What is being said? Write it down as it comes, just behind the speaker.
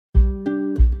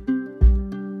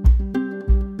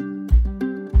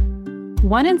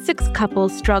1 in 6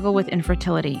 couples struggle with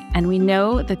infertility, and we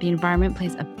know that the environment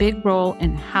plays a big role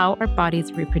in how our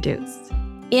bodies reproduce.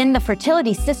 In the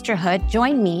Fertility Sisterhood,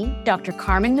 join me, Dr.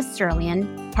 Carmen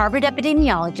Masterlian, Harvard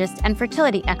epidemiologist and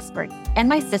fertility expert, and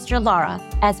my sister Laura,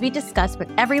 as we discuss what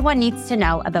everyone needs to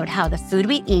know about how the food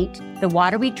we eat, the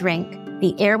water we drink,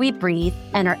 the air we breathe,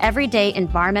 and our everyday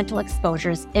environmental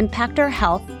exposures impact our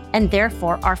health and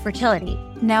therefore our fertility.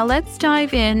 Now let's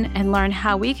dive in and learn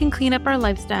how we can clean up our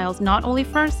lifestyles, not only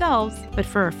for ourselves, but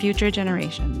for our future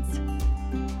generations.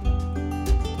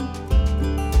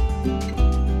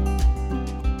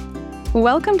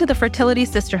 Welcome to the Fertility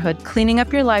Sisterhood, cleaning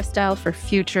up your lifestyle for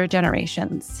future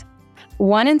generations.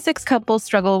 1 in 6 couples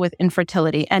struggle with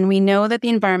infertility, and we know that the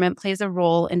environment plays a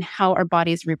role in how our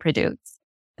bodies reproduce.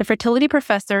 The fertility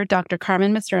professor, Dr.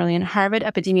 Carmen Masterlian, Harvard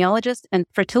epidemiologist and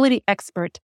fertility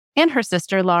expert, and her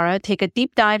sister, Laura, take a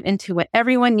deep dive into what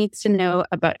everyone needs to know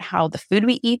about how the food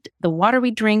we eat, the water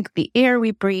we drink, the air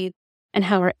we breathe, and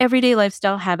how our everyday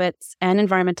lifestyle habits and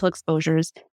environmental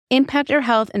exposures impact our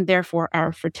health and therefore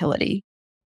our fertility.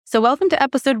 So welcome to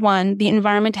episode 1, The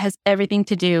Environment Has Everything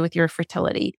to Do with Your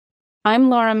Fertility. I'm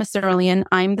Laura Masterlian.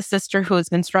 I'm the sister who has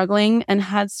been struggling and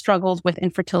has struggled with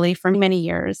infertility for many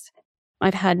years.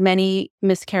 I've had many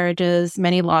miscarriages,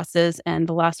 many losses, and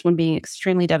the last one being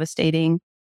extremely devastating.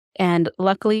 And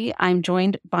luckily, I'm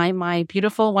joined by my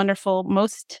beautiful, wonderful,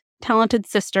 most talented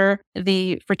sister,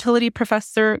 the fertility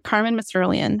professor, Carmen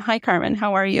Masterlian. Hi, Carmen.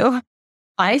 How are you?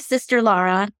 Hi, Sister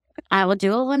Laura. I will do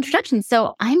a little introduction.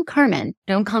 So I'm Carmen.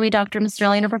 Don't call me Dr.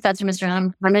 Masterlian or Professor Masterlian.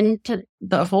 I'm Carmen to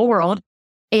the whole world.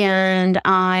 And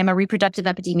I'm a reproductive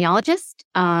epidemiologist.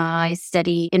 I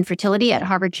study infertility at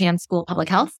Harvard Chan School of Public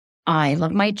Health. I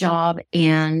love my job,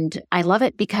 and I love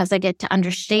it because I get to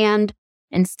understand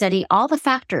and study all the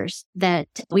factors that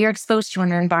we are exposed to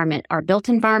in our environment, our built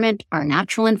environment, our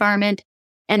natural environment,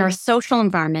 and our social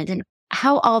environment, and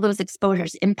how all those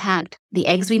exposures impact the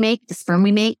eggs we make, the sperm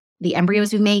we make, the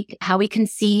embryos we make, how we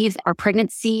conceive, our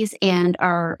pregnancies, and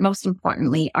most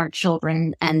importantly, our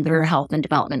children and their health and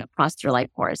development across their life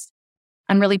course.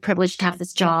 I'm really privileged to have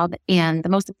this job, and the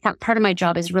most important part of my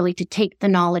job is really to take the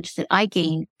knowledge that I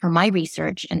gain from my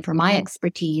research and from my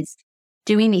expertise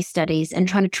doing these studies and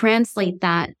trying to translate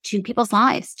that to people's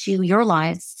lives, to your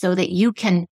lives, so that you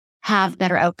can have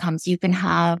better outcomes. You can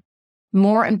have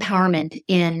more empowerment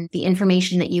in the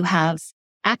information that you have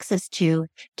access to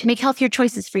make healthier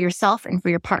choices for yourself and for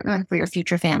your partner and for your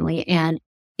future family. And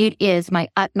it is my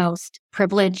utmost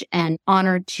privilege and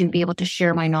honor to be able to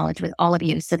share my knowledge with all of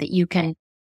you so that you can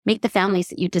make the families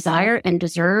that you desire and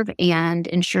deserve and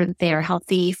ensure that they are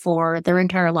healthy for their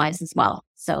entire lives as well.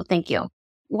 So thank you.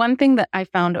 One thing that I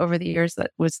found over the years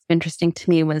that was interesting to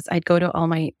me was I'd go to all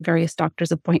my various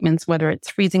doctor's appointments, whether it's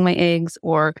freezing my eggs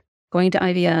or going to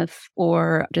IVF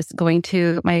or just going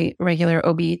to my regular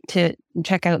OB to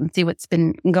check out and see what's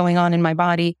been going on in my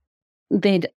body.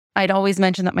 I'd always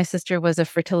mention that my sister was a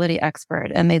fertility expert,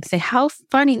 and they'd say, how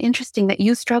funny and interesting that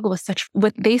you struggle with such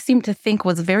what they seem to think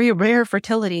was very rare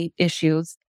fertility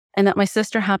issues, and that my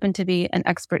sister happened to be an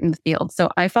expert in the field. So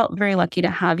I felt very lucky to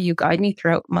have you guide me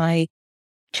throughout my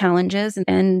challenges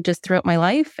and just throughout my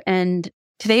life. And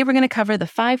today we're going to cover the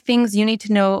 5 things you need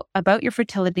to know about your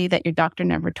fertility that your doctor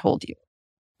never told you.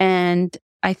 And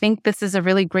I think this is a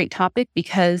really great topic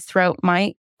because throughout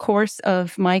my course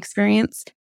of my experience,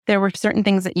 there were certain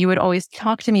things that you would always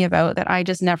talk to me about that I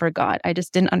just never got. I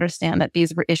just didn't understand that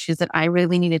these were issues that I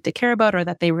really needed to care about or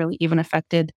that they really even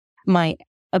affected my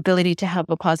ability to have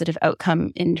a positive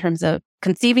outcome in terms of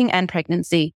conceiving and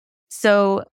pregnancy.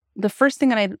 So the first thing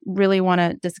that I really want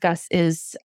to discuss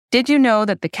is, did you know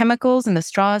that the chemicals in the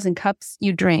straws and cups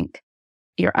you drink,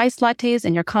 your iced lattes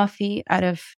and your coffee out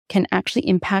of, can actually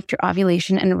impact your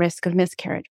ovulation and risk of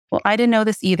miscarriage? Well, I didn't know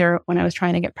this either when I was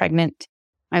trying to get pregnant.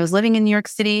 I was living in New York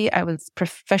City. I was a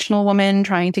professional woman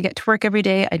trying to get to work every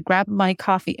day. I'd grab my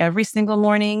coffee every single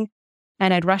morning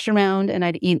and I'd rush around and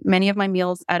I'd eat many of my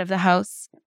meals out of the house.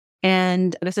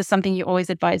 And this is something you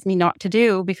always advised me not to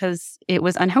do because it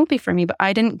was unhealthy for me, but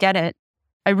I didn't get it.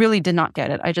 I really did not get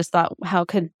it. I just thought, how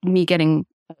could me getting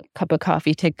a cup of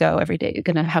coffee to go every day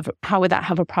how would that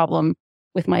have a problem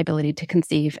with my ability to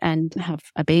conceive and have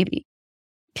a baby?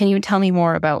 Can you tell me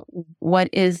more about what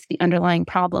is the underlying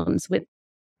problems with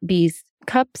these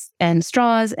cups and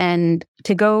straws and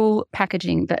to-go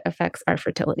packaging that affects our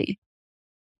fertility?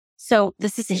 So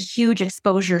this is a huge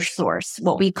exposure source,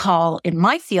 what we call in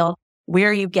my field,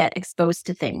 where you get exposed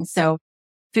to things. So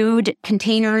food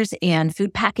containers and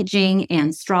food packaging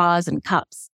and straws and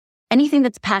cups, anything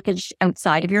that's packaged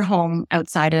outside of your home,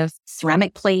 outside of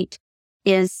ceramic plate,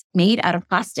 is made out of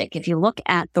plastic. If you look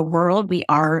at the world, we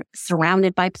are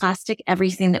surrounded by plastic.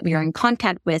 Everything that we are in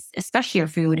contact with, especially our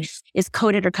food, is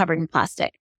coated or covered in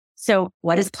plastic. So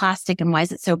what is plastic and why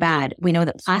is it so bad? We know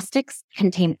that plastics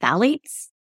contain phthalates.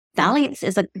 Phthalates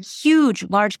is a huge,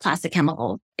 large plastic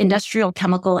chemical, industrial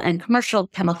chemical and commercial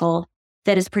chemical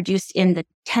that is produced in the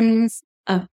tens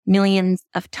of millions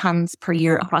of tons per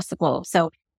year across the globe.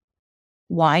 So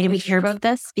why do we hear about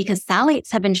this? Because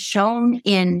phthalates have been shown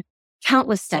in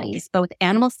countless studies, both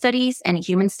animal studies and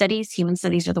human studies. Human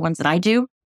studies are the ones that I do.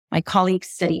 My colleagues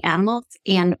study animals.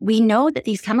 And we know that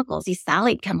these chemicals, these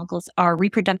phthalate chemicals, are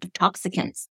reproductive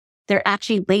toxicants. They're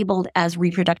actually labeled as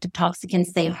reproductive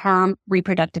toxicants. They harm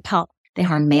reproductive health. They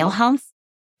harm male health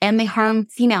and they harm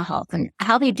female health. And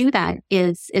how they do that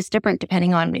is different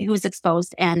depending on who's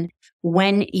exposed and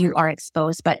when you are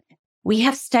exposed. But we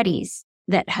have studies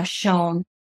that have shown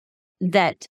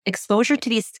that exposure to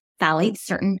these phthalates,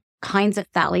 certain kinds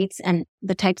of phthalates, and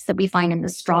the types that we find in the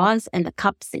straws and the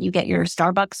cups that you get your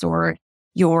Starbucks or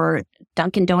your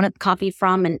Dunkin' Donut coffee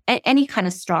from, and any kind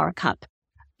of straw or cup,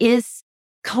 is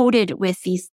coated with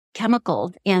these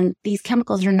chemicals. And these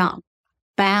chemicals are not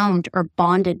bound or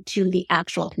bonded to the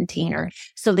actual container.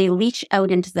 So they leach out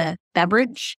into the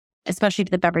beverage, especially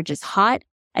if the beverage is hot.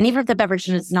 And even if the beverage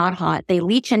is not hot, they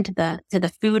leach into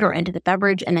the food or into the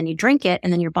beverage, and then you drink it,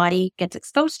 and then your body gets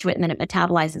exposed to it, and then it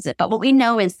metabolizes it. But what we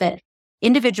know is that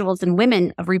individuals and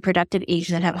women of reproductive age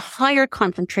that have higher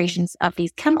concentrations of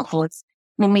these chemicals,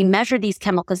 when we measure these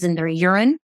chemicals in their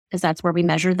urine, because that's where we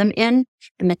measure them in,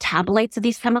 the metabolites of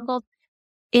these chemicals,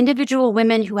 individual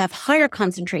women who have higher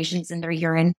concentrations in their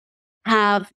urine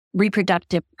have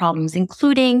reproductive problems,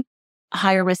 including a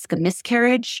higher risk of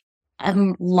miscarriage,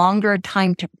 longer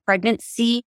time to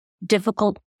pregnancy,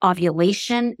 difficult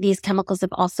ovulation. These chemicals have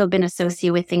also been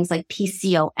associated with things like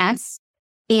PCOS.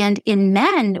 And in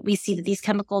men, we see that these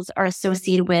chemicals are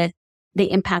associated with, they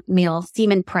impact male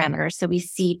semen parameters. So we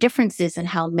see differences in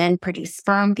how men produce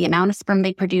sperm, the amount of sperm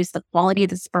they produce, the quality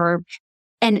of the sperm.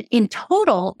 And in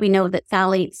total, we know that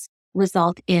phthalates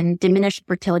result in diminished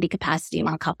fertility capacity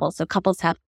among couples. So couples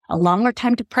have a longer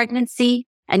time to pregnancy.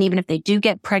 And even if they do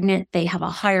get pregnant, they have a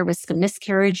higher risk of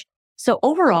miscarriage. So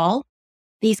overall,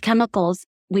 these chemicals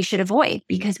we should avoid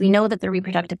because we know that they're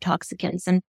reproductive toxicants.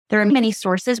 And there are many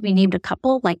sources. We named a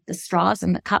couple, like the straws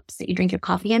and the cups that you drink your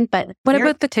coffee in. But what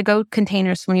about the to-go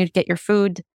containers when you get your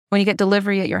food? When you get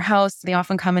delivery at your house, they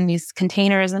often come in these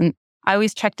containers. And I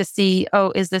always check to see,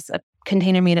 is this a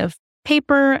container made of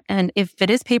paper? And if it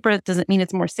is paper, does it mean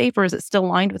it's more safe, or is it still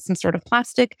lined with some sort of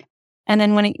plastic? And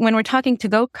then when we're talking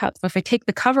to-go cups, if I take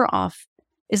the cover off,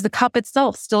 is the cup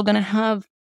itself still going to have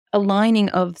a lining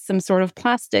of some sort of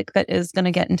plastic that is going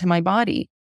to get into my body?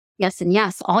 Yes and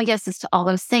yes. All yeses to all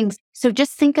those things. So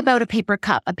just think about a paper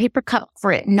cup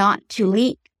for it not to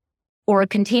leak, or a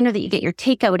container that you get your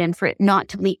takeout in for it not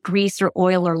to leak grease or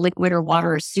oil or liquid or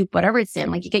water or soup, whatever it's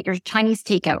in. Like you get your Chinese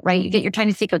takeout, right? You get your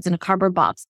Chinese takeouts in a cardboard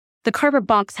box. The cardboard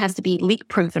box has to be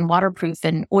leak-proof and waterproof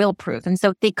and oil-proof. And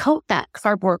so they coat that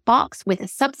cardboard box with a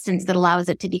substance that allows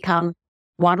it to become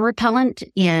water repellent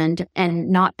and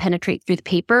not penetrate through the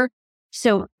paper.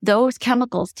 So those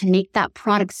chemicals to make that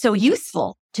product so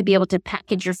useful to be able to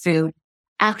package your food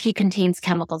actually contains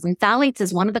chemicals. And phthalates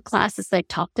is one of the classes that I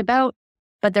talked about,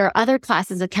 but there are other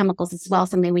classes of chemicals as well,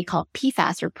 something we call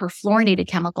PFAS or perfluorinated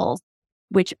chemicals,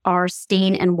 which are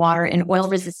stain and water and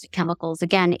oil-resistant chemicals,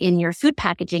 again, in your food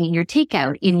packaging, in your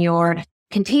takeout, in your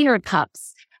container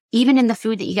cups, even in the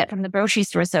food that you get from the grocery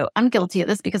store. So I'm guilty of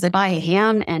this because I buy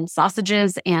ham and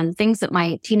sausages and things that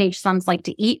my teenage sons like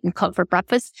to eat and cook for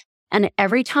breakfast. And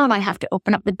every time I have to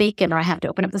open up the bacon or I have to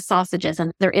open up the sausages,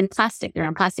 and they're in plastic, they're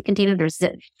in plastic containers,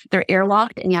 they're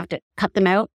airlocked and you have to cut them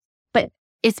out. But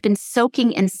it's been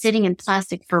soaking and sitting in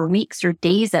plastic for weeks or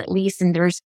days at least. And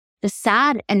there's the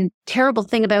sad and terrible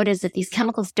thing about it is that these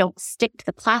chemicals don't stick to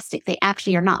the plastic. They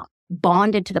actually are not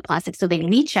bonded to the plastic. So they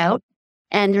leach out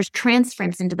and there's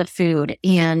transference into the food.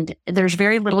 And there's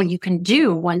very little you can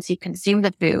do once you consume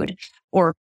the food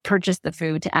or purchase the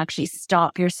food to actually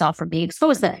stop yourself from being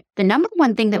exposed. The number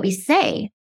one thing that we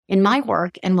say in my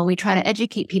work and when we try to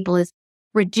educate people is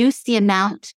reduce the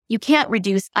amount. You can't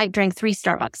reduce. I drank 3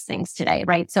 Starbucks things today,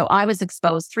 right? So I was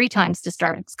exposed 3 times to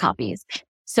Starbucks coffees.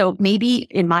 So maybe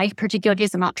in my particular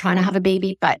case, I'm not trying to have a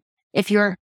baby, but if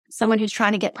you're someone who's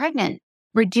trying to get pregnant,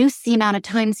 reduce the amount of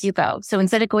times you go. So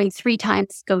instead of going 3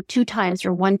 times, go 2 times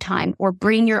or 1 time, or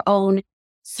bring your own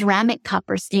ceramic cup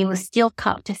or stainless steel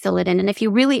cup to fill it in. And if you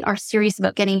really are serious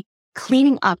about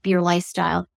cleaning up your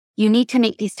lifestyle, you need to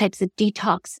make these types of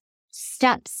detox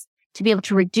steps to be able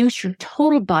to reduce your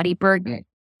total body burden.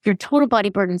 your total body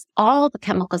burden is all the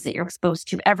chemicals that you're exposed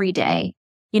to every day.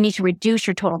 You need to reduce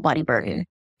your total body burden.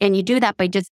 And you do that by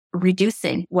just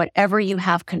reducing whatever you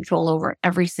have control over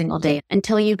every single day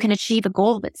until you can achieve a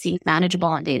goal that seems manageable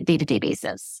on a day-to-day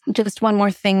basis. Just one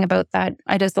more thing about that.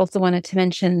 I just also wanted to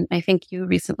mention, I think you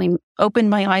recently opened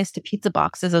my eyes to pizza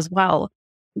boxes as well,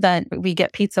 that we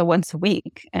get pizza once a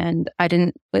week. And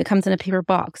it comes in a paper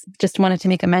box. Just wanted to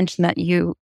make a mention that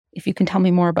if you can tell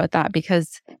me more about that,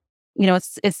 because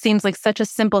it seems like such a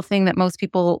simple thing that most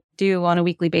people do on a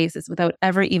weekly basis without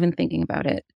ever even thinking about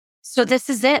it. So this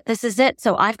is it.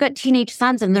 So I've got teenage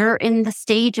sons and they're in the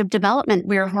stage of development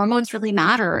where hormones really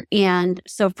matter. And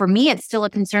so for me, it's still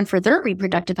a concern for their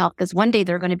reproductive health because one day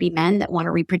they're going to be men that want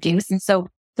to reproduce. And so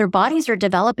their bodies are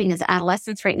developing as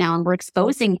adolescents right now. And we're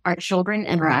exposing our children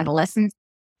and our adolescents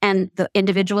and the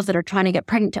individuals that are trying to get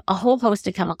pregnant to a whole host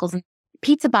of chemicals. And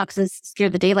pizza boxes scare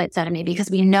the daylights out of me because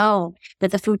we know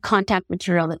that the food contact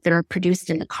material that they're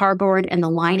produced in the cardboard and the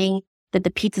lining that the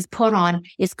pizza's put on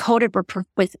is coated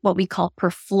with what we call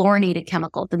perfluorinated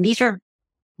chemicals. And these are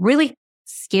really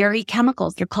scary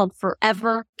chemicals. They're called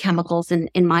forever chemicals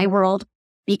in my world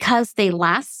because they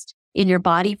last in your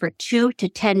body for 2 to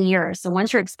 10 years. So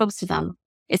once you're exposed to them,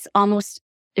 it's almost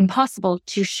impossible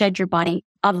to shed your body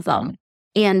of them.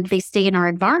 And they stay in our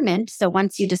environment. So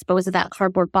once you dispose of that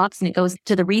cardboard box and it goes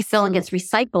to the refill and gets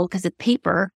recycled because it's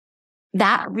paper,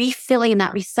 that refilling and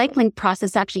that recycling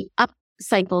process actually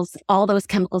upcycles all those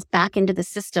chemicals back into the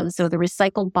system. So the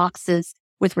recycled boxes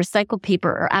with recycled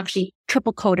paper are actually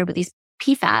triple coated with these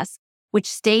PFAS, which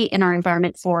stay in our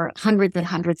environment for hundreds and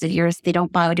hundreds of years. They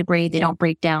don't biodegrade. They don't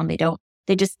break down. They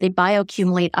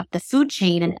bioaccumulate up the food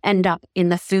chain and end up in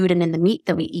the food and in the meat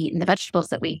that we eat and the vegetables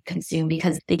that we consume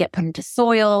because they get put into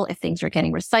soil if things are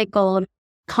getting recycled,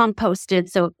 composted.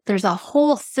 So there's a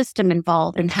whole system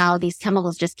involved in how these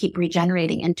chemicals just keep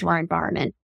regenerating into our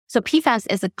environment. So PFAS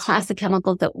is a class of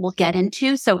chemicals that we'll get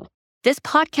into. So this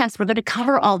podcast, we're going to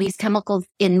cover all these chemicals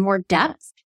in more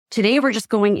depth. Today, we're just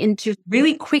going into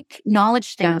really quick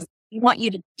knowledge things we want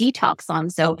you to detox on.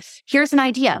 So here's an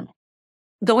idea.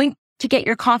 Going to get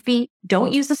your coffee,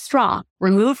 don't use a straw,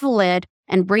 remove the lid,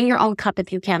 and bring your own cup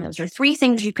if you can. Those are 3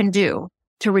 things you can do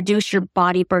to reduce your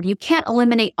body burden. You can't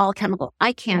eliminate all chemicals.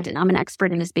 I can't, and I'm an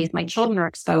expert in this space. My children are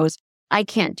exposed. I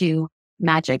can't do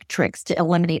magic tricks to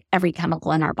eliminate every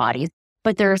chemical in our bodies.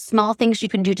 But there are small things you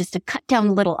can do just to cut down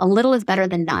a little. A little is better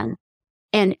than none.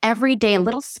 And every day, a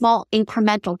little small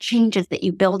incremental changes that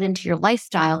you build into your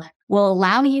lifestyle will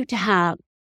allow you to have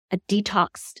a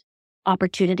detoxed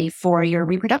opportunity for your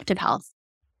reproductive health.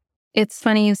 It's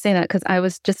funny you say that because I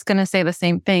was just going to say the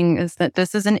same thing, is that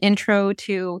this is an intro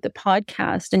to the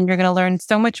podcast and you're going to learn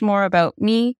so much more about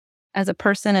me as a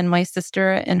person and my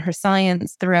sister and her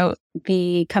science throughout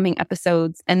the coming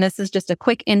episodes. And this is just a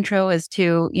quick intro as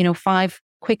to, 5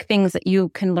 quick things that you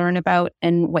can learn about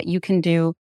and what you can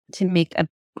do to make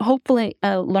hopefully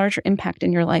a larger impact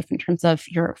in your life in terms of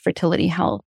your fertility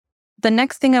health. The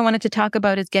next thing I wanted to talk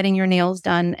about is getting your nails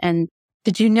done. And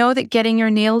did you know that getting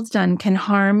your nails done can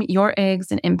harm your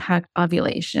eggs and impact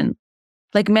ovulation?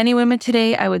 Like many women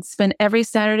today, I would spend every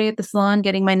Saturday at the salon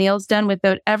getting my nails done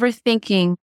without ever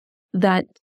thinking that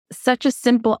such a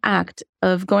simple act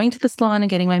of going to the salon and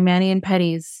getting my mani and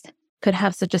pedis could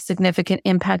have such a significant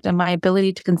impact on my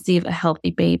ability to conceive a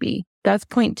healthy baby. That's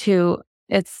point 2.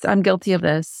 I'm guilty of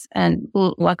this. And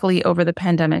luckily over the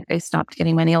pandemic, I stopped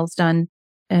getting my nails done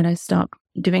and I stopped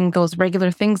doing those regular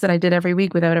things that I did every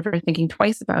week without ever thinking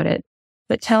twice about it.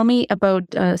 But tell me about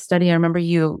a study. I remember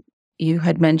you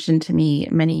had mentioned to me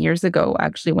many years ago,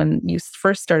 actually, when you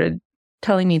first started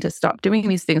telling me to stop doing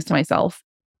these things to myself.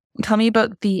 Tell me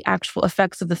about the actual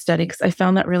effects of the study, because I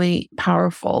found that really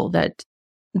powerful, that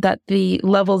the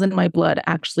levels in my blood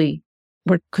actually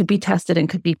could be tested and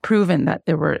could be proven that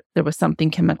there was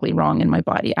something chemically wrong in my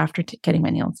body after getting my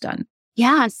nails done.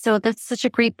 Yeah, so that's such a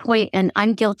great point. And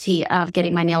I'm guilty of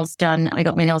getting my nails done. I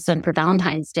got my nails done for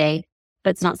Valentine's Day,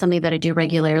 but it's not something that I do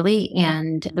regularly.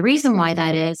 And the reason why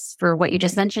that is, for what you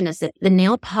just mentioned, is that the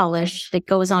nail polish that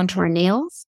goes onto our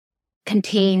nails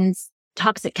contains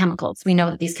toxic chemicals. We know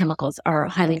that these chemicals are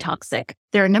highly toxic.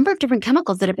 There are a number of different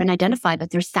chemicals that have been identified,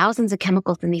 but there's thousands of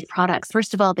chemicals in these products.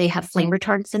 First of all, they have flame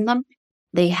retardants in them.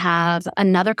 They have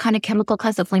another kind of chemical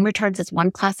class. Of flame retardants is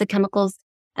one class of chemicals.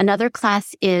 Another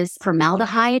class is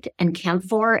formaldehyde and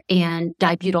camphor and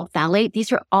dibutyl phthalate.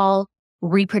 These are all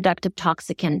reproductive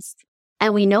toxicants.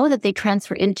 And we know that they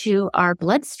transfer into our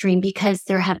bloodstream because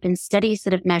there have been studies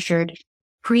that have measured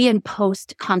pre and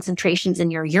post concentrations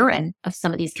in your urine of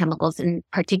some of these chemicals. In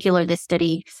particular, this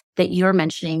study that you're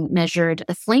mentioning measured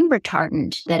a flame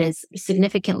retardant that is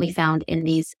significantly found in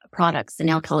these products, the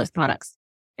nail colors products.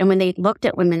 And when they looked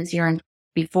at women's urine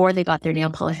before they got their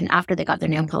nail polish and after they got their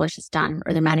nail polishes done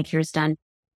or their manicures done,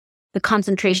 the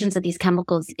concentrations of these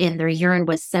chemicals in their urine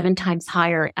was 7 times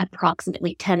higher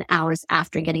approximately 10 hours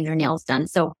after getting their nails done.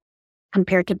 So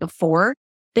compared to before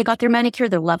they got their manicure,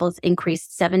 their levels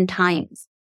increased 7 times.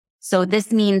 So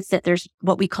this means that there's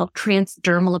what we call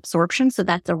transdermal absorption. So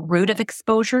that's a route of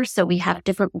exposure. So we have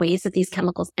different ways that these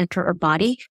chemicals enter our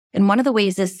body. And one of the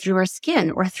ways is through our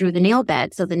skin or through the nail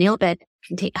bed. So the nail bed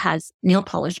has nail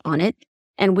polish on it.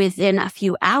 And within a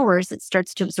few hours, it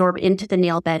starts to absorb into the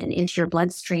nail bed and into your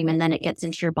bloodstream. And then it gets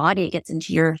into your body. It gets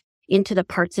into the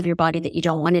parts of your body that you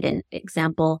don't want it in.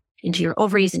 Example, into your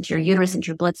ovaries, into your uterus, into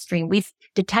your bloodstream. We've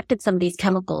detected some of these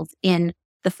chemicals in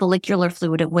the follicular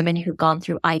fluid of women who've gone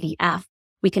through IVF.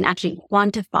 We can actually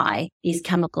quantify these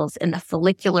chemicals in the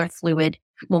follicular fluid.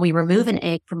 When we remove an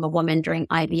egg from a woman during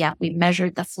IVF, we've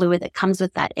measured the fluid that comes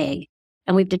with that egg,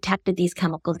 and we've detected these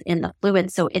chemicals in the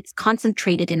fluid. So it's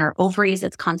concentrated in our ovaries,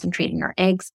 it's concentrated in our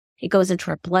eggs, it goes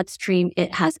into our bloodstream,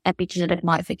 it has epigenetic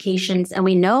modifications. And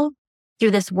we know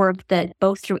through this work that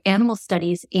both through animal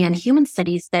studies and human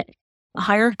studies that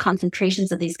higher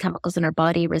concentrations of these chemicals in our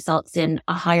body results in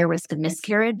a higher risk of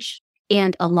miscarriage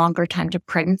and a longer time to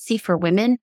pregnancy for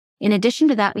women. In addition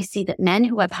to that, we see that men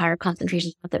who have higher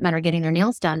concentrations, not that men are getting their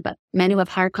nails done, but men who have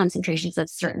higher concentrations of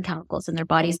certain chemicals in their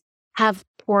bodies have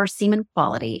poor semen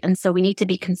quality. And so we need to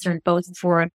be concerned both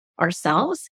for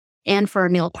ourselves and for our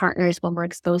male partners when we're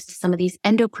exposed to some of these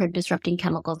endocrine disrupting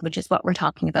chemicals, which is what we're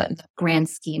talking about in the grand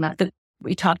scheme of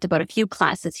we talked about a few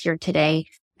classes here today.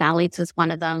 Phthalates was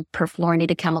one of them.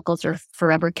 Perfluorinated chemicals or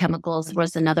forever chemicals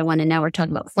was another one. And now we're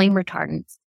talking about flame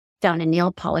retardants found in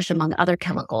nail polish, among other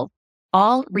chemicals.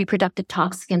 All reproductive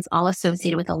toxins, all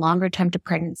associated with a longer time to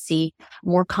pregnancy,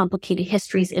 more complicated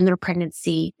histories in their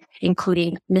pregnancy,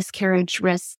 including miscarriage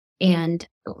risks and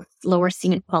lower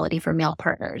semen quality for male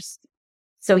partners.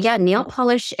 So yeah, nail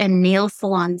polish and nail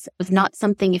salons is not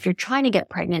something, if you're trying to get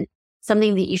pregnant,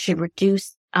 something that you should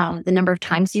reduce the number of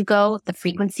times you go, the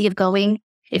frequency of going.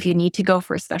 If you need to go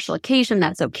for a special occasion,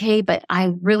 that's okay. But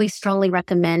I really strongly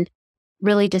recommend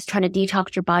really just trying to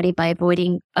detox your body by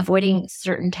avoiding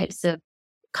certain types of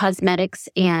cosmetics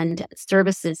and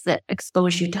services that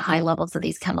expose you to high levels of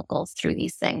these chemicals through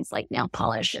these things like nail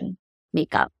polish and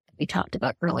makeup we talked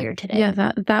about earlier today.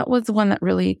 Yeah, that was one that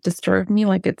really disturbed me.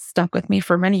 Like it stuck with me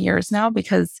for many years now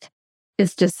because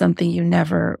it's just something you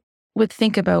never would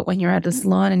think about when you're at the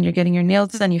salon and you're getting your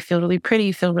nails done. You feel really pretty,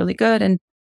 you feel really good. And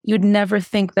you'd never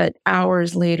think that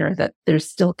hours later that there's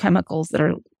still chemicals that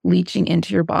are leaching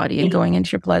into your body and going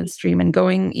into your bloodstream and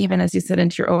going, even as you said,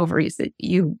 into your ovaries. The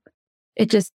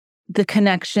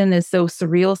connection is so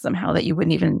surreal somehow that you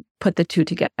wouldn't even put the two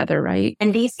together, right?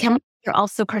 And these chemicals are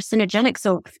also carcinogenic.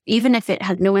 So even if it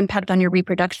has no impact on your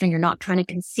reproduction and you're not trying to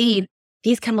conceive,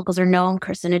 these chemicals are known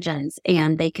carcinogens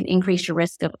and they can increase your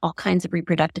risk of all kinds of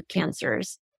reproductive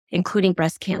cancers, including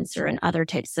breast cancer and other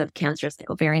types of cancers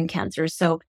like ovarian cancer.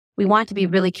 So we want to be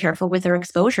really careful with our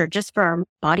exposure just for our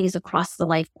bodies across the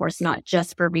life course, not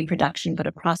just for reproduction, but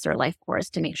across our life course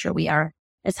to make sure we are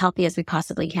as healthy as we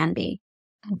possibly can be.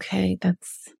 Okay,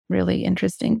 that's really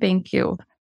interesting. Thank you.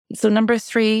 So number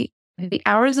 3, the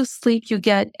hours of sleep you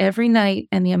get every night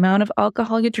and the amount of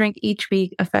alcohol you drink each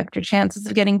week affect your chances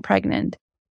of getting pregnant.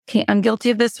 Okay, I'm guilty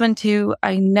of this one too.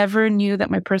 I never knew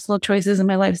that my personal choices and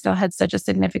my lifestyle had such a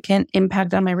significant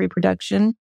impact on my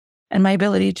reproduction and my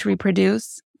ability to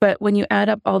reproduce. But when you add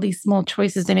up all these small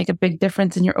choices, they make a big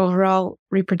difference in your overall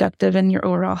reproductive and your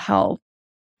overall health.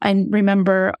 I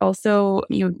remember also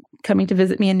you coming to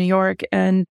visit me in New York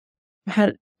and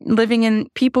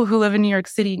people who live in New York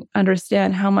City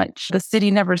understand how much the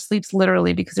city never sleeps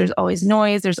literally because there's always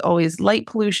noise, there's always light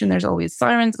pollution, there's always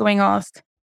sirens going off.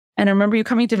 And I remember you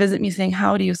coming to visit me saying,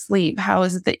 how do you sleep? How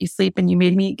is it that you sleep? And you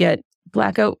made me get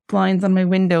blackout blinds on my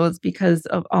windows because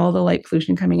of all the light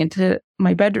pollution coming into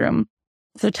my bedroom.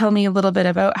 So tell me a little bit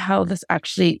about how this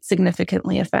actually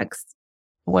significantly affects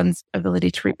one's ability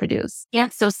to reproduce. Yeah,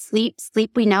 so sleep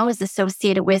we know is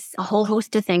associated with a whole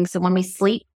host of things. So when we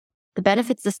sleep, the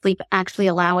benefits of sleep actually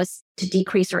allow us to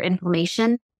decrease our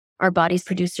inflammation. Our bodies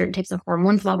produce certain types of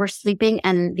hormones while we're sleeping,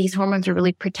 and these hormones are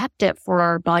really protective for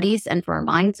our bodies and for our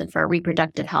minds and for our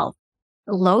reproductive health.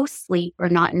 Low sleep or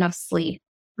not enough sleep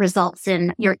results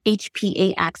in your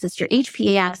HPA axis. Your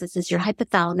HPA axis is your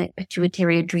hypothalamic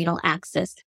pituitary adrenal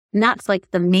axis. And that's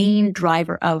like the main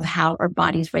driver of how our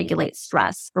bodies regulate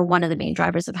stress, or one of the main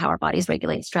drivers of how our bodies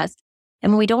regulate stress.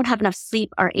 And when we don't have enough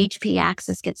sleep, our HPA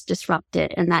axis gets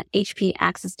disrupted. And that HPA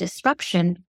axis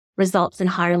disruption results in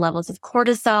higher levels of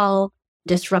cortisol,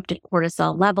 disrupted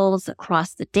cortisol levels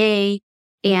across the day.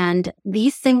 And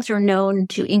these things are known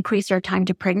to increase our time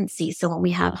to pregnancy. So when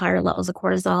we have higher levels of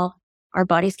cortisol, our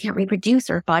bodies can't reproduce,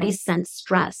 our bodies sense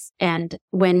stress. And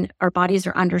when our bodies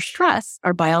are under stress,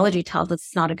 our biology tells us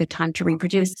it's not a good time to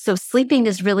reproduce. So sleeping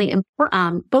is really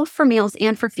important, both for males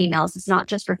and for females. It's not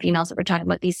just for females that we're talking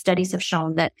about. These studies have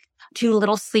shown that too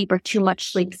little sleep or too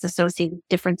much sleep is associated with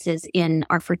differences in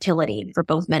our fertility for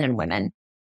both men and women.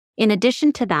 In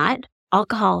addition to that,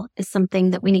 alcohol is something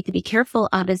that we need to be careful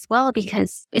of as well,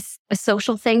 because it's a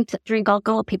social thing to drink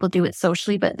alcohol. People do it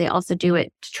socially, but they also do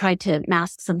it to try to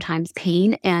mask sometimes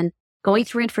pain. And going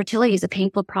through infertility is a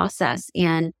painful process,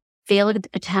 and failed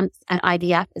attempts at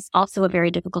IVF is also a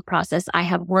very difficult process. I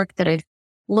have work that I've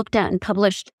looked at and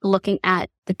published looking at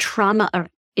the trauma of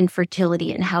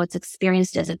infertility and how it's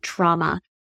experienced as a trauma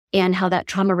and how that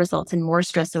trauma results in more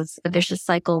stress. So it's a vicious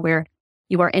cycle where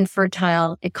you are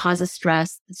infertile, it causes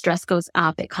stress, the stress goes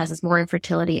up, it causes more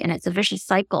infertility, and it's a vicious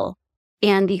cycle.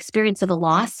 And the experience of a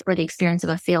loss or the experience of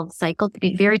a failed cycle can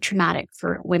be very traumatic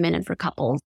for women and for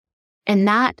couples. And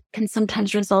that can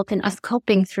sometimes result in us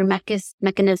coping through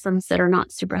mechanisms that are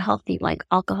not super healthy, like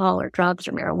alcohol or drugs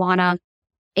or marijuana.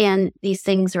 And these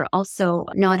things are also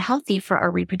not healthy for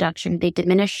our reproduction. They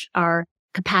diminish our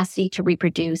capacity to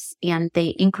reproduce, and they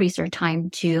increase our time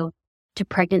to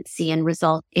pregnancy and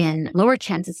result in lower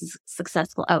chances of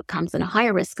successful outcomes and a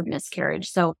higher risk of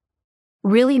miscarriage. So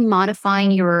really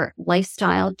modifying your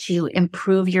lifestyle to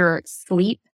improve your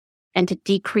sleep and to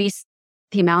decrease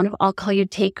the amount of alcohol you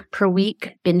take per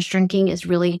week. Binge drinking is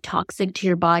really toxic to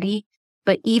your body,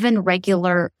 but even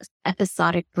regular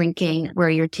episodic drinking where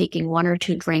you're taking 1 or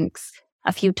 2 drinks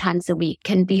a few times a week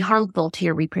can be harmful to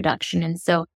your reproduction. And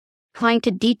so trying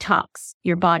to detox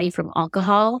your body from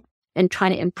alcohol and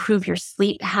trying to improve your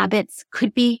sleep habits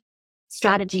could be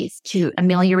strategies to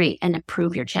ameliorate and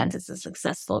improve your chances of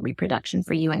successful reproduction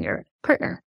for you and your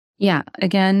partner. Yeah.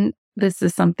 Again, this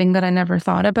is something that I never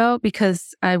thought about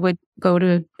because I would go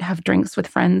to have drinks with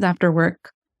friends after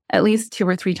work at least 2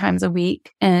 or 3 times a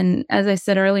week. And as I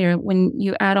said earlier, when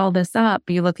you add all this up,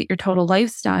 you look at your total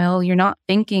lifestyle, you're not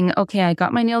thinking, okay, I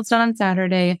got my nails done on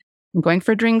Saturday. I'm going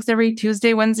for drinks every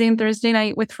Tuesday, Wednesday, and Thursday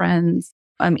night with friends.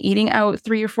 I'm eating out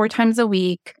 3 or 4 times a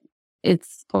week.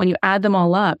 It's when you add them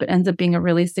all up, it ends up being a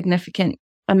really significant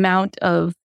amount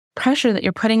of pressure that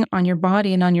you're putting on your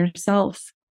body and on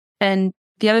yourself. And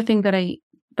the other thing that I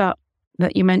thought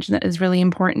that you mentioned that is really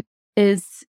important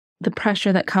is the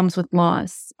pressure that comes with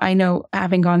loss. I know,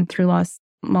 having gone through loss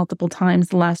multiple times,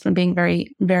 the last one being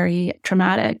very, very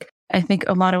traumatic, I think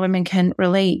a lot of women can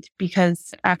relate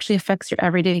because it actually affects your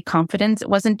everyday confidence. It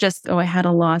wasn't just, oh, I had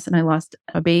a loss and I lost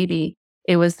a baby.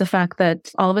 It was the fact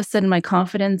that all of a sudden my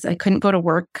confidence, I couldn't go to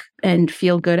work and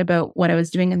feel good about what I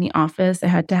was doing in the office. I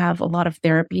had to have a lot of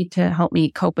therapy to help me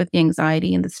cope with the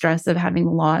anxiety and the stress of having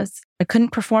the loss. I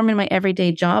couldn't perform in my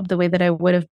everyday job the way that I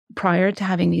would have prior to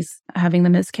having the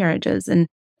miscarriages. And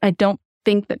I don't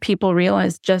think that people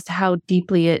realize just how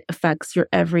deeply it affects your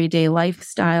everyday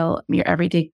lifestyle, your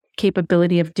everyday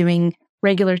capability of doing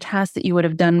regular tasks that you would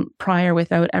have done prior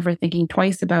without ever thinking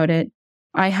twice about it.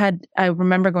 I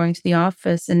remember going to the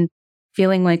office and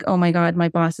feeling like, oh my God, my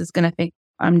boss is going to think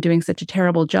I'm doing such a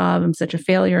terrible job. I'm such a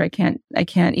failure. I can't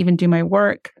even do my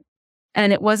work.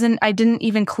 And I didn't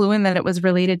even clue in that it was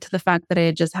related to the fact that I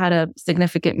had just had a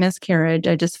significant miscarriage.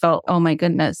 I just felt, oh my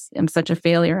goodness, I'm such a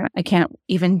failure. I can't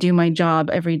even do my job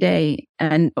every day.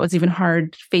 And it was even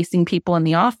hard facing people in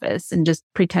the office and just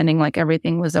pretending like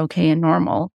everything was okay and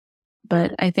normal.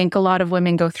 But I think a lot of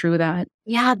women go through that.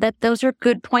 Yeah, those are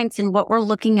good points. And what we're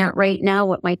looking at right now,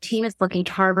 what my team is looking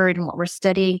to Harvard and what we're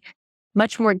studying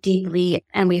much more deeply,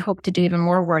 and we hope to do even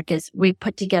more work, is we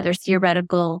put together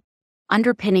theoretical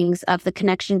underpinnings of the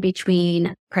connection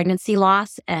between pregnancy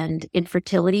loss and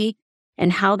infertility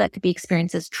and how that could be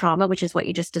experienced as trauma, which is what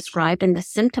you just described, and the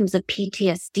symptoms of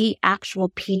PTSD, actual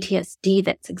PTSD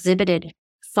that's exhibited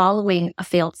following a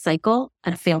failed cycle,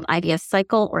 a failed IVF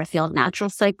cycle, or a failed natural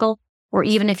cycle, or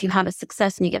even if you have a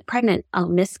success and you get pregnant, a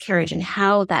miscarriage, and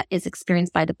how that is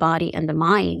experienced by the body and the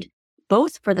mind,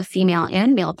 both for the female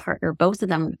and male partner. Both of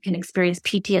them can experience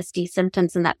PTSD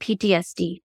symptoms, and those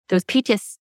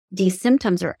PTSD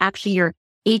symptoms are actually your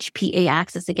HPA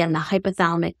axis, again, the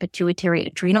hypothalamic pituitary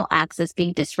adrenal axis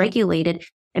being dysregulated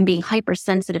and being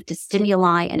hypersensitive to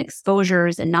stimuli and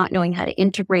exposures and not knowing how to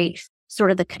integrate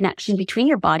sort of the connection between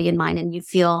your body and mind. And you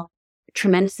feel a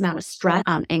tremendous amount of stress,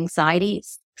 anxiety,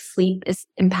 sleep is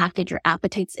impacted, your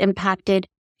appetite's impacted.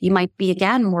 You might be,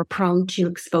 again, more prone to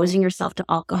exposing yourself to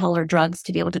alcohol or drugs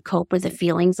to be able to cope with the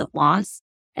feelings of loss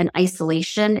and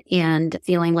isolation and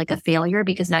feeling like a failure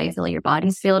because now you feel like your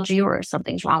body's failed you or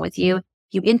something's wrong with you.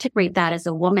 You integrate that as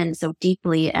a woman so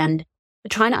deeply. And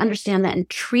trying to understand that and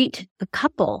treat the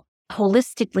couple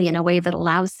holistically in a way that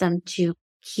allows them to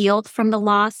heal from the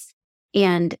loss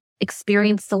and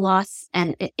experience the loss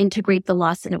and integrate the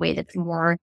loss in a way that's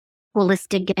more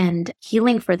holistic and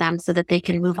healing for them so that they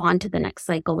can move on to the next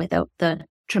cycle without the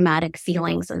traumatic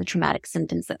feelings and the traumatic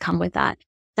symptoms that come with that.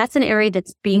 That's an area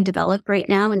that's being developed right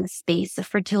now in the space of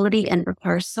fertility and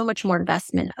requires so much more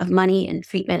investment of money and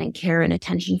treatment and care and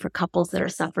attention for couples that are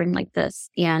suffering like this.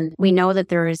 And we know that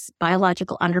there is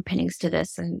biological underpinnings to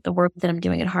this. And the work that I'm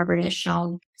doing at Harvard has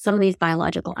shown some of these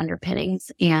biological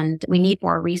underpinnings. And we need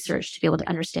more research to be able to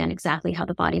understand exactly how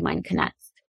the body-mind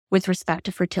connects with respect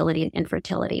to fertility and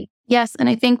infertility. Yes. And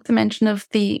I think the mention of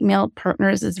the male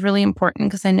partners is really important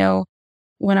because I know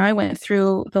when I went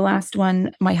through the last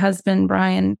one, my husband,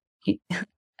 Brian,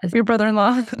 as your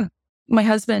brother-in-law, my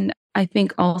husband, I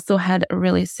think also had a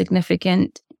really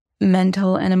significant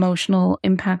mental and emotional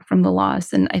impact from the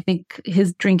loss. And I think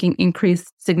his drinking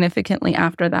increased significantly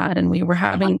after that. And we were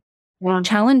having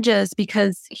challenges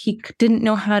because he didn't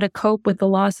know how to cope with the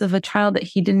loss of a child that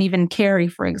he didn't even carry,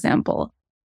 for example.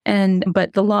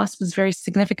 But the loss was very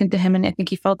significant to him. And I think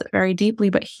he felt it very deeply,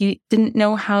 but he didn't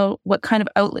know what kind of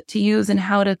outlet to use and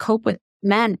how to cope with.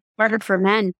 Men, harder for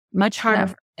men, much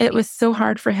harder. Yeah, it was so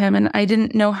hard for him. And I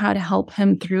didn't know how to help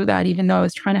him through that, even though I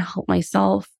was trying to help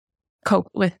myself cope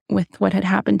with what had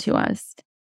happened to us.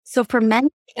 So for men,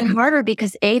 it's harder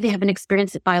because they haven't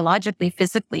experienced it biologically,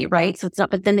 physically, right? So it's not,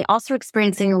 but then they also are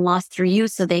experiencing a loss through you.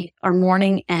 So they are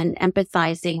mourning and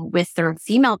empathizing with their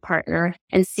female partner,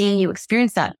 and seeing you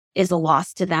experience that is a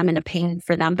loss to them and a pain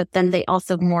for them. But then they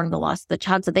also mourn the loss of the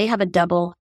child. So they have a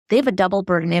double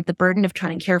burden. They have the burden of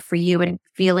trying to care for you and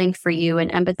feeling for you and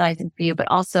empathizing for you, but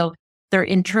also their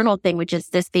internal thing, which is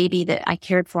this baby that I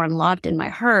cared for and loved in my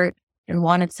heart and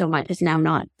wanted so much is now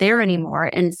not there anymore.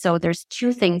 And so there's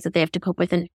two things that they have to cope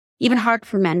with. And even hard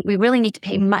for men, we really need to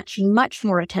pay much, much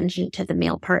more attention to the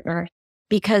male partner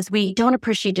because we don't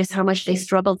appreciate just how much they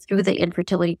struggled through the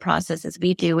infertility process as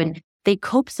we do. And they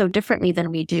cope so differently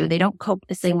than we do. They don't cope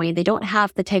the same way. They don't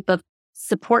have the type of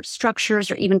support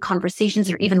structures or even conversations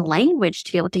or even language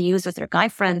to be able to use with their guy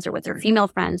friends or with their female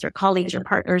friends or colleagues or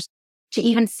partners to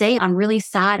even say, I'm really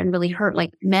sad and really hurt.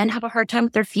 Like men have a hard time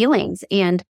with their feelings,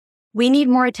 and we need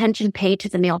more attention paid to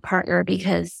the male partner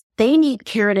because they need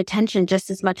care and attention just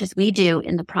as much as we do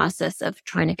in the process of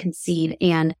trying to conceive.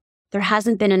 And there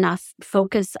hasn't been enough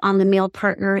focus on the male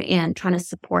partner and trying to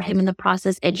support him in the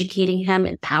process, educating him,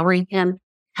 empowering him,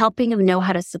 helping him know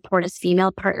how to support his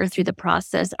female partner through the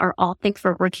process are all things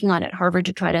we're working on at Harvard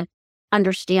to try to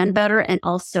understand better and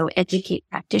also educate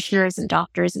practitioners and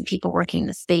doctors and people working in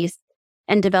the space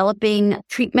and developing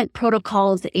treatment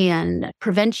protocols and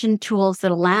prevention tools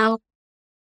that allow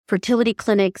fertility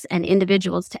clinics and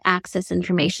individuals to access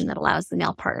information that allows the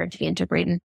male partner to be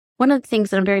integrated. One of the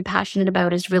things that I'm very passionate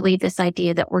about is really this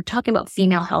idea that we're talking about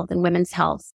female health and women's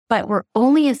health, but we're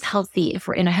only as healthy if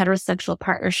we're in a heterosexual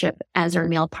partnership as our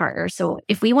male partner. So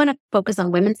if we want to focus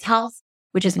on women's health,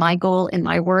 which is my goal in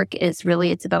my work, is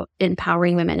really it's about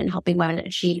empowering women and helping women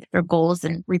achieve their goals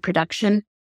in reproduction.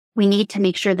 We need to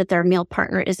make sure that their male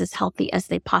partner is as healthy as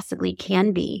they possibly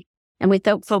can be. And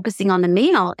without focusing on the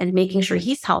male and making sure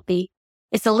he's healthy,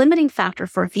 it's a limiting factor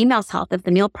for a female's health. If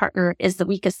the male partner is the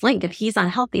weakest link, if he's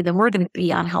unhealthy, then we're going to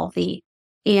be unhealthy.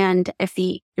 And if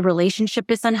the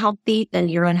relationship is unhealthy, then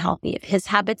you're unhealthy. If his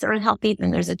habits are unhealthy,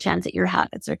 then there's a chance that your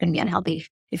habits are going to be unhealthy.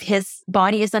 If his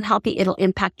body is unhealthy, it'll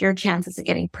impact your chances of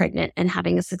getting pregnant and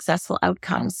having a successful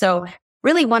outcome. So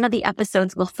really, one of the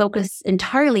episodes will focus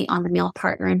entirely on the male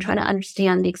partner and try to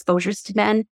understand the exposures to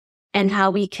men and how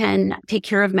we can take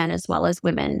care of men as well as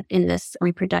women in this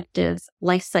reproductive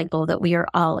life cycle that we are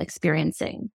all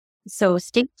experiencing. So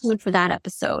stay tuned for that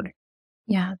episode.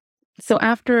 Yeah. So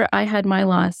after I had my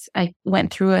loss, I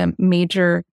went through a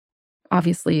major,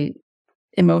 obviously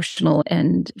emotional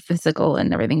and physical,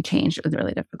 and everything changed. It was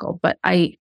really difficult. But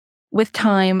with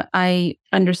time, I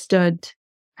understood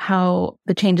how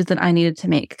the changes that I needed to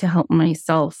make to help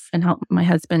myself and help my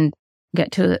husband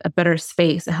get to a better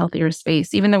space, a healthier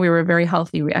space. Even though we were very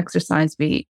healthy, we exercised,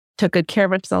 we took good care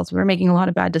of ourselves. We were making a lot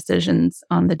of bad decisions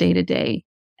on the day-to-day.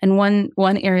 And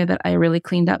one area that I really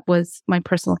cleaned up was my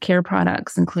personal care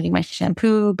products, including my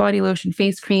shampoo, body lotion,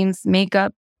 face creams,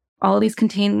 makeup. All of these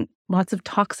contain lots of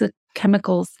toxic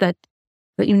chemicals that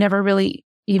you never really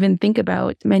even think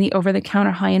about. Many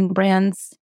over-the-counter high-end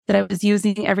brands that I was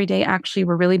using every day actually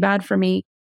were really bad for me.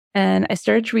 And I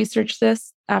started to research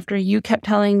this after you kept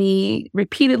telling me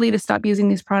repeatedly to stop using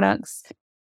these products.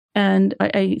 And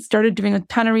I started doing a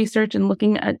ton of research and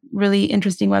looking at really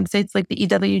interesting websites like the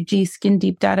EWG Skin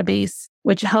Deep database,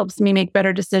 which helps me make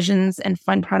better decisions and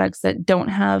find products that don't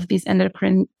have these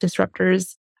endocrine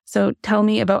disruptors. So tell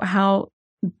me about how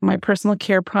my personal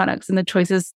care products and the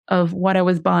choices of what I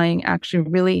was buying actually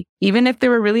really, even if they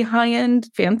were really high-end,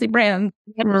 fancy brands,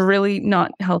 were really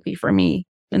not healthy for me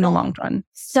in the long run.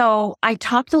 So I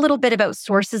talked a little bit about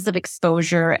sources of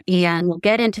exposure, and we'll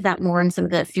get into that more in some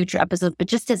of the future episodes. But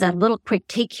just as a little quick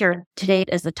take here today,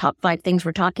 as the top 5 things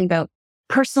we're talking about,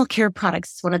 personal care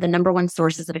products is one of the number one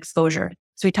sources of exposure.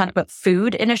 So we talked about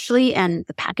food initially and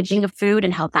the packaging of food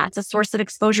and how that's a source of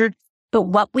exposure. But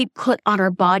what we put on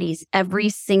our bodies every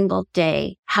single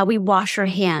day, how we wash our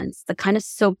hands, the kind of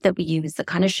soap that we use, the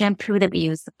kind of shampoo that we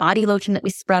use, the body lotion that we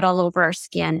spread all over our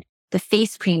skin, the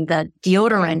face cream, the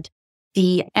deodorant,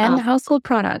 and household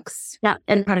products. Yeah,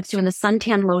 and products too, and the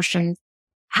suntan lotion,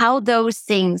 how those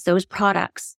things, those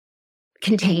products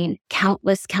contain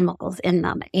countless chemicals in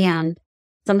them. And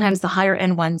sometimes the higher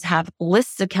end ones have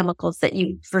lists of chemicals that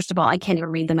first of all, I can't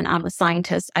even read them, and I'm a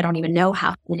scientist. I don't even know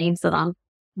half the names of them.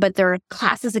 But there are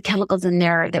classes of chemicals in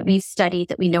there that we've studied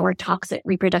that we know are toxic,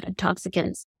 reproductive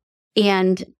toxicants.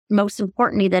 And most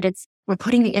importantly, that we're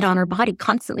putting it on our body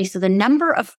constantly. So the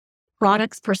number of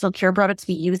products, personal care products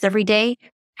we use every day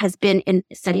has been, in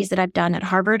studies that I've done at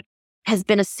Harvard, has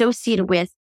been associated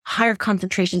with higher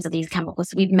concentrations of these chemicals.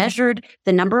 So we've measured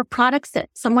the number of products that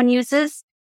someone uses,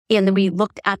 and then we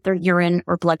looked at their urine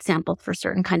or blood sample for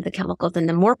certain kinds of chemicals. And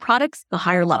the more products, the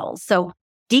higher levels. So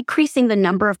decreasing the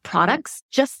number of products,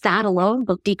 just that alone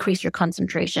will decrease your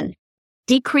concentration.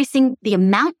 Decreasing the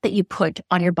amount that you put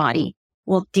on your body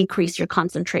will decrease your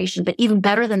concentration. But even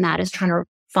better than that is trying to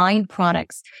find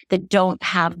products that don't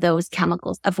have those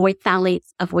chemicals. Avoid phthalates,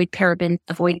 avoid parabens,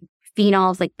 avoid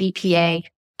phenols like BPA,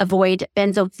 avoid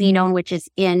benzophenone, which is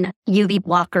in UV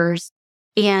blockers,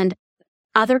 and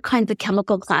other kinds of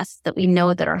chemical classes that we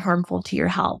know that are harmful to your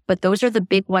health. But those are the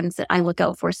big ones that I look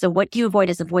out for. So what do you avoid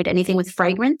is avoid anything with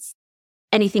fragrance,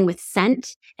 anything with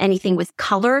scent, anything with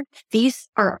color. These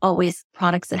are always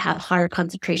products that have higher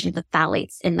concentrations of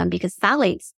phthalates in them, because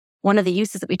phthalates, one of the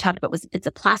uses that we talked about was it's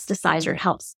a plasticizer. It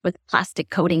helps with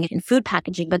plastic coating in food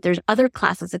packaging, but there's other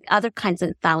classes of other kinds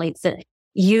of phthalates that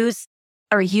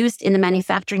are used in the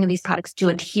manufacturing of these products to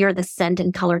adhere the scent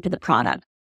and color to the product.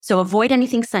 So avoid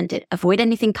anything scented, avoid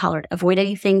anything colored, avoid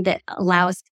anything that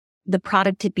allows the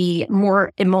product to be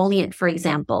more emollient, for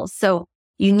example. So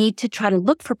you need to try to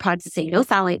look for products that say no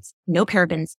phthalates, no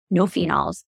parabens, no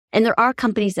phenols. And there are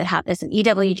companies that have this. And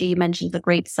EWG, you mentioned the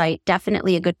great site,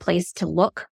 definitely a good place to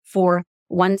look for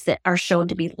ones that are shown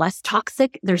to be less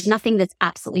toxic. There's nothing that's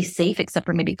absolutely safe except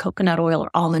for maybe coconut oil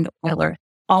or almond oil or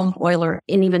olive oil,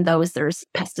 and even those, there's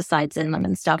pesticides in them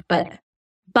and stuff. But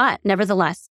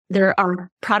nevertheless, there are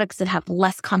products that have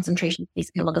less concentration of these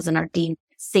chemicals and are deemed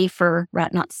safer,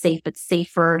 not safe, but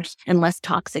safer and less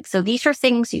toxic. So these are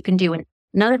things you can do. And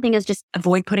another thing is just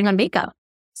avoid putting on makeup.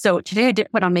 So today I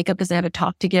didn't put on makeup because I have a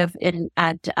talk to give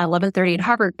at 11:30 at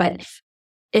Harvard. But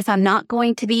if I'm not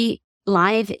going to be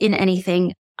live in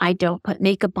anything, I don't put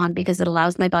makeup on because it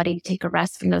allows my body to take a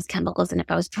rest from those chemicals. And if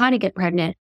I was trying to get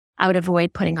pregnant, I would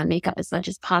avoid putting on makeup as much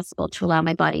as possible to allow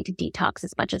my body to detox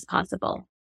as much as possible.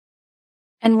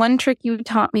 And one trick you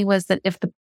taught me was that if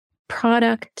the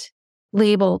product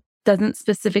label doesn't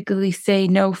specifically say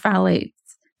no phthalates,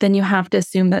 then you have to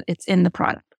assume that it's in the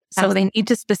product. So Absolutely. they need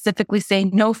to specifically say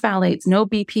no phthalates, no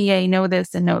BPA, no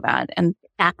this and no that. And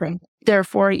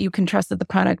therefore you can trust that the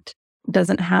product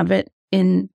doesn't have it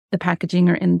in the packaging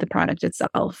or in the product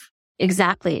itself.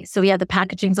 Exactly. So yeah, the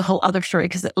packaging's a whole other story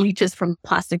because it leaches from the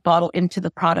plastic bottle into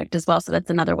the product as well. So that's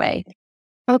another way.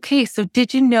 Okay, so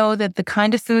did you know that the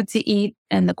kind of foods you eat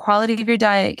and the quality of your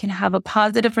diet can have a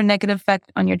positive or negative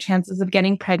effect on your chances of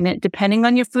getting pregnant, depending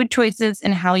on your food choices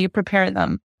and how you prepare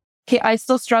them? Okay, I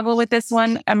still struggle with this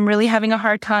one. I'm really having a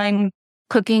hard time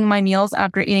cooking my meals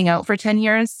after eating out for 10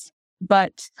 years,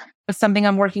 but it's something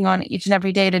I'm working on each and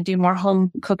every day to do more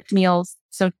home cooked meals.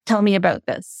 So tell me about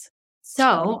this.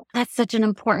 So that's such an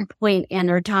important point. And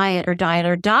our diet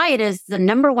is the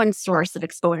number one source of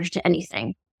exposure to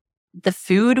anything. The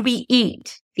food we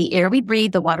eat, the air we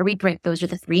breathe, the water we drink, those are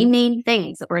the three main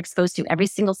things that we're exposed to every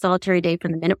single solitary day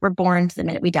from the minute we're born to the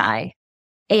minute we die.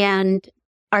 And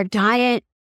our diet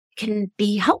can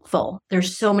be helpful.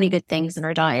 There's so many good things in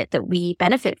our diet that we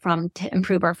benefit from to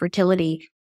improve our fertility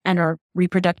and our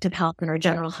reproductive health and our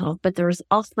general health. But there's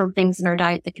also things in our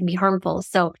diet that can be harmful.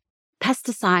 So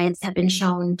pesticides have been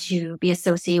shown to be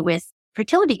associated with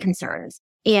fertility concerns.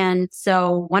 And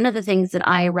so one of the things that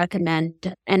I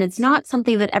recommend, and it's not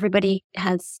something that everybody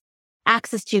has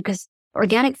access to because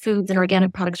Organic foods and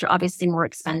organic products are obviously more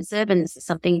expensive. And this is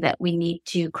something that we need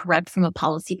to correct from a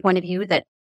policy point of view, that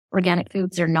organic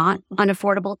foods are not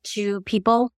unaffordable to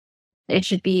people. It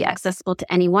should be accessible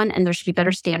to anyone, and there should be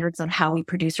better standards on how we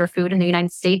produce our food in the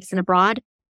United States and abroad.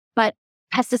 But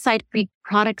pesticide-free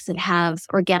products that have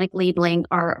organic labeling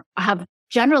have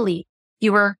generally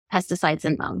fewer pesticides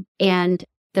in them. And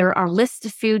there are lists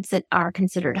of foods that are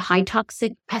considered high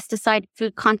toxic pesticide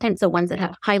food content, so ones that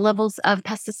have high levels of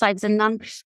pesticides in them.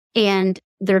 And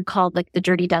they're called like the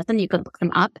Dirty Dozen. You could look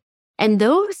them up. And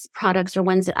those products are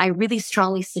ones that I really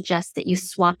strongly suggest that you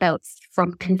swap out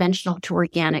from conventional to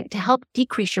organic to help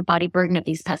decrease your body burden of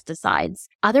these pesticides.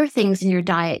 Other things in your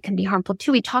diet can be harmful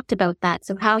too. We talked about that.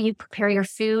 So how you prepare your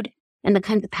food and the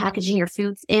kinds of packaging your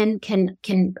food's in can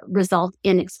result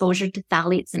in exposure to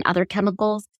phthalates and other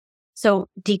chemicals. So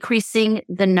decreasing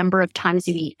the number of times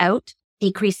you eat out,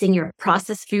 decreasing your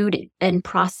processed food, and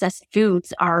processed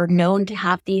foods are known to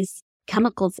have these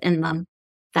chemicals in them.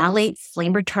 Phthalates,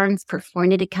 flame retardants,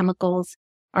 perfluorinated chemicals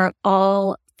are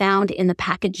all found in the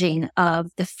packaging of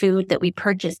the food that we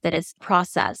purchase that is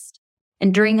processed.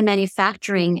 And during the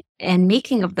manufacturing and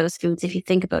making of those foods, if you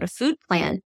think about a food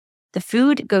plan, the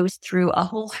food goes through a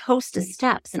whole host of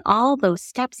steps, and all those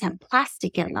steps have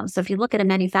plastic in them. So if you look at a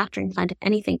manufacturing plant,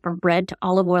 anything from bread to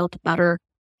olive oil to butter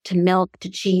to milk to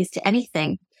cheese to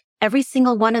anything, every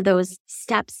single one of those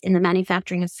steps in the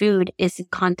manufacturing of food is in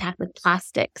contact with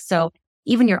plastic. So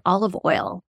even your olive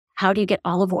oil, how do you get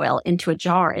olive oil into a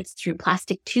jar? It's through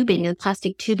plastic tubing, and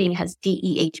plastic tubing has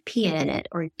DEHP in it,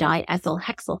 or diethyl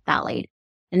hexylphthalate.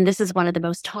 And this is one of the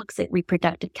most toxic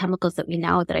reproductive chemicals that we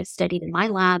know, that I've studied in my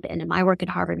lab and in my work at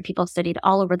Harvard, and people studied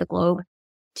all over the globe,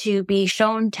 to be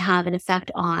shown to have an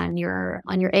effect on your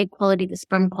egg quality, the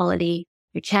sperm quality,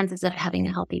 your chances of having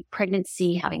a healthy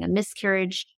pregnancy, having a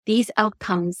miscarriage. These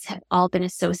outcomes have all been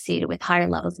associated with higher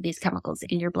levels of these chemicals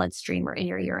in your bloodstream or in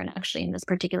your urine. Actually, in this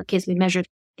particular case, we measured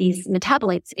these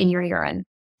metabolites in your urine.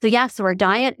 So our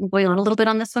diet, I'm going on a little bit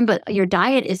on this one, but your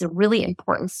diet is a really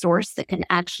important source that can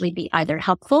actually be either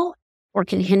helpful or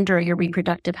can hinder your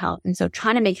reproductive health. And so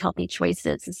trying to make healthy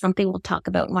choices is something we'll talk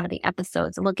about in one of the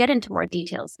episodes, and we'll get into more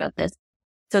details about this.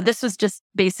 So this was just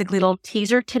basically a little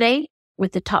teaser today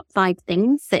with the top 5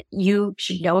 things that you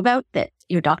should know about that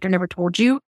your doctor never told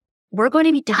you. We're going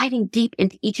to be diving deep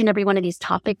into each and every one of these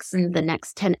topics in the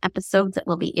next 10 episodes that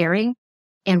we'll be airing.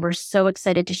 And we're so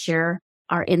excited to share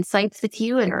our insights with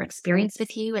you and our experience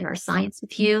with you and our science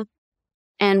with you.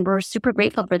 And we're super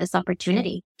grateful for this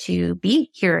opportunity to be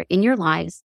here in your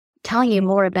lives, telling you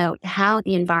more about how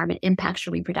the environment impacts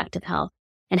your reproductive health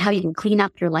and how you can clean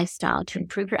up your lifestyle to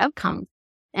improve your outcomes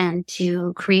and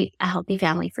to create a healthy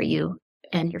family for you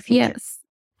and your future. Yes.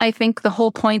 I think the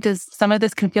whole point is some of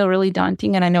this can feel really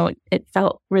daunting. And I know it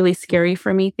felt really scary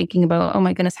for me thinking about, oh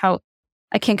my goodness, how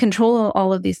I can't control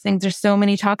all of these things. There's so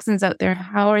many toxins out there.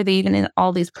 How are they even in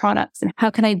all these products? And how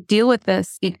can I deal with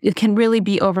this? It can really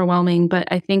be overwhelming. But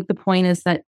I think the point is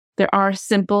that there are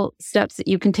simple steps that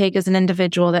you can take as an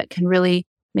individual that can really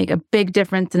make a big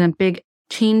difference and a big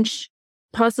change,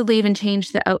 possibly even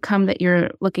change the outcome that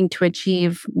you're looking to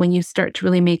achieve when you start to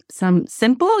really make some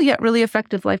simple yet really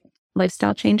effective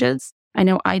lifestyle changes. I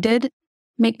know I did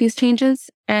make these changes.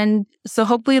 And so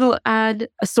hopefully it'll add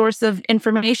a source of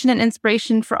information and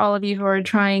inspiration for all of you who are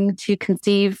trying to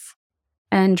conceive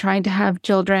and trying to have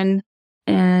children.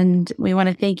 And we want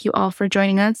to thank you all for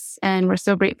joining us. And we're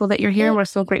so grateful that you're here. And we're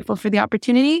so grateful for the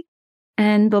opportunity.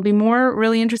 And there'll be more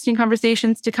really interesting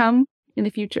conversations to come in the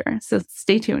future. So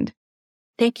stay tuned.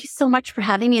 Thank you so much for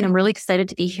having me. And I'm really excited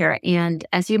to be here. And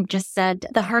as you just said,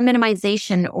 the harm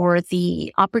minimization, or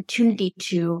the opportunity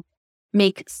to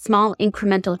make small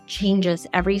incremental changes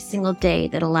every single day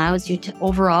that allows you to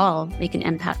overall make an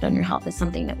impact on your health, is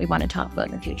something that we want to talk about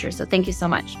in the future. So thank you so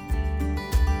much.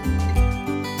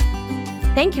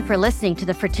 Thank you for listening to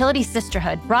the Fertility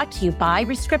Sisterhood, brought to you by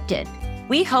Rescripted.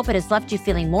 We hope it has left you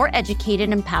feeling more educated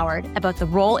and empowered about the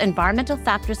role environmental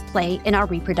factors play in our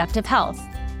reproductive health.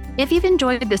 If you've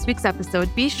enjoyed this week's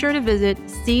episode, be sure to visit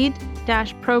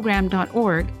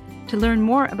seed-program.org to learn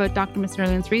more about Dr.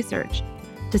 Masrolian's research.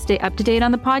 To stay up to date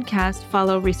on the podcast,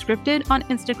 follow Rescripted on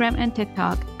Instagram and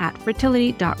TikTok at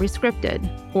fertility.rescripted,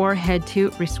 or head to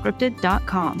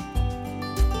rescripted.com.